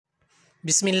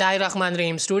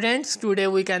Bismillahirrahmanirrahim. Students, today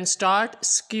we can start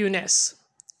skewness.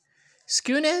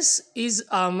 Skewness is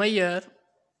a measure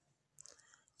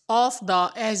of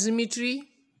the asymmetry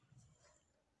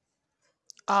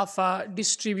of a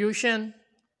distribution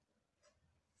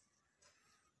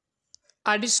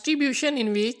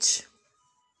in which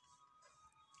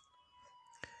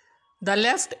the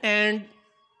left and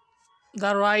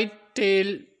the right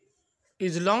tail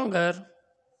is longer.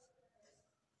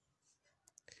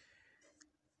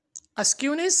 A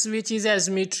skewness which is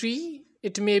asymmetry,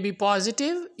 it may be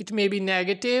positive, it may be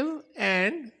negative,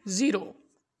 and zero.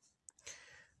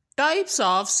 Types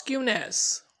of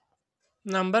skewness.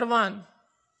 Number 1,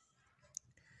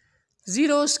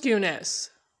 zero skewness.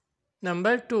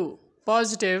 Number 2,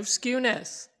 positive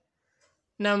skewness.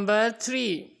 Number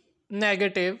 3,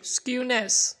 negative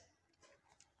skewness.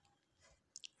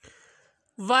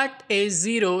 What is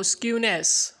zero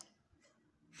skewness?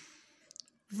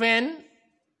 When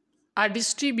a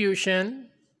distribution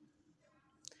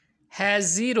has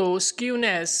zero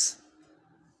skewness,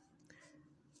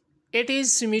 it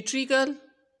is symmetrical,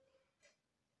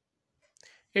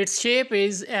 its shape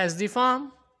is as the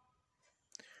form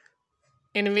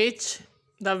in which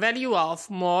the value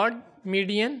of mode,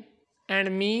 median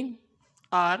and mean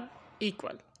are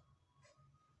equal.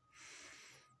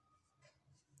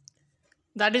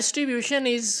 The distribution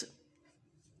is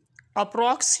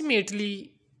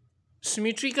approximately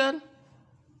symmetrical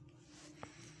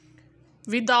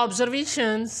with the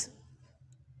observations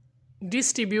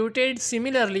distributed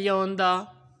similarly on the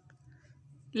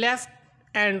left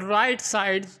and right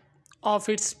sides of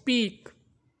its peak.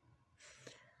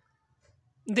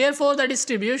 Therefore, the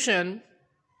distribution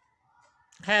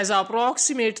has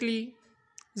approximately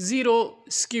zero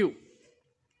skew.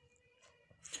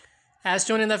 As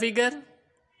shown in the figure,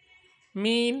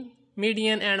 mean,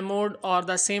 median and mode are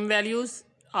the same values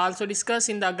also discussed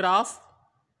in the graph.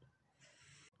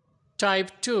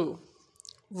 Type 2.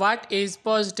 What is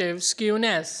positive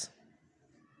skewness?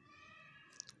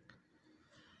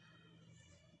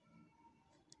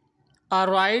 A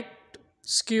right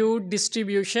skewed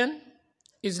distribution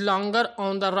is longer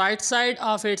on the right side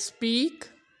of its peak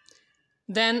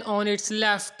than on its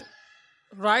left.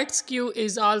 Right skew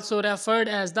is also referred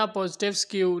as the positive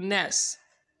skewness.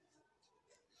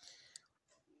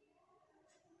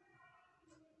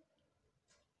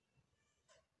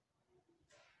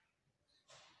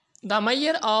 The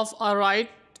measure of a right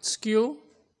skew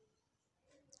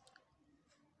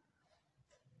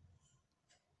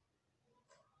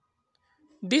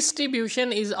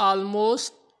distribution is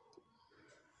almost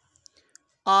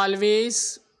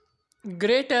always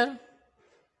greater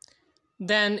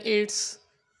than its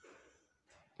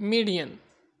median.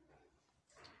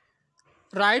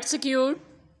 Right skewed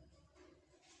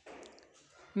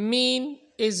mean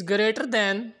is greater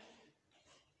than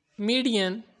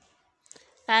median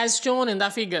as shown in the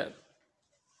figure.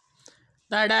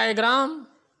 The diagram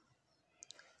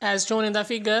as shown in the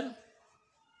figure,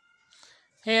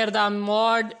 here the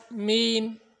mode,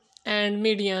 mean and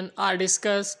median are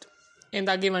discussed in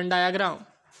the given diagram.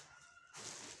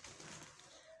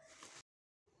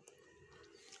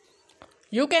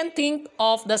 You can think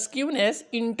of the skewness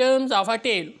in terms of a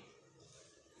tail.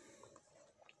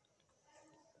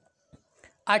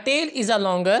 A tail is a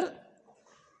longer.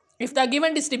 If the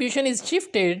given distribution is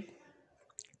shifted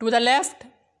to the left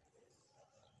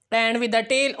and with the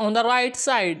tail on the right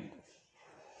side,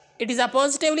 it is a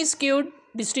positively skewed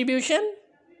distribution.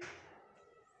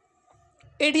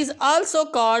 It is also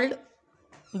called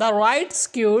the right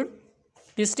skewed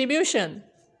distribution.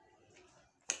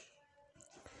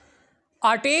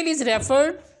 A tail is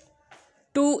referred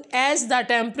to as the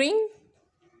tapering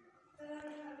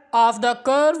of the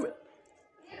curve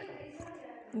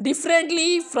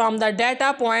differently from the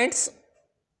data points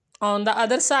on the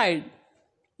other side.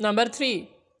 Number 3.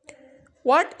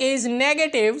 What is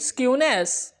negative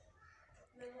skewness?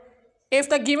 If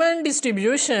the given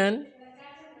distribution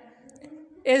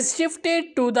is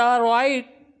shifted to the right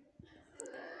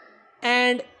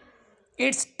and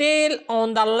its tail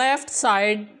on the left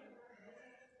side,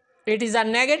 it is a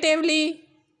negatively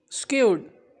skewed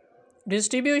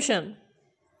distribution.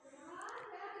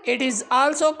 It is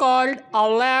also called a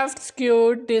left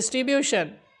skewed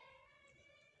distribution.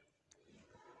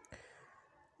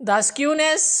 The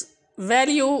skewness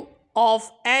value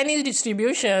of any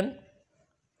distribution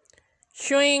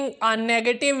showing a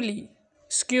negatively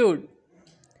skewed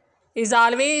is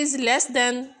always less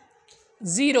than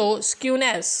zero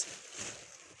skewness.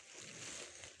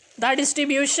 The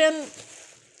distribution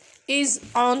is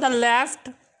on the left,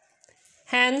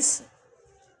 hence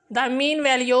the mean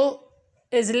value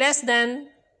is less than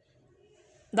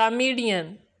the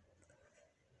median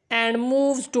and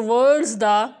moves towards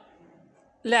the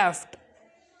left,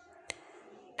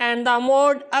 and the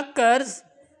mode occurs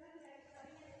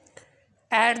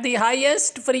at the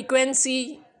highest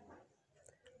frequency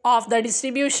of the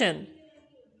distribution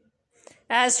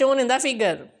as shown in the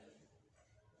figure,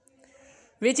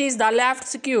 which is the left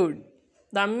skewed.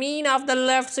 The mean of the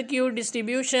left skewed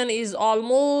distribution is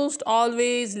almost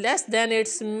always less than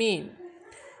its mean.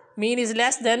 Mean is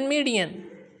less than median.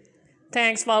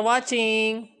 Thanks for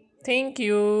watching. Thank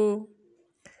you.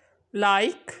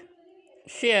 Like,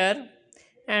 share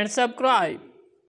and subscribe.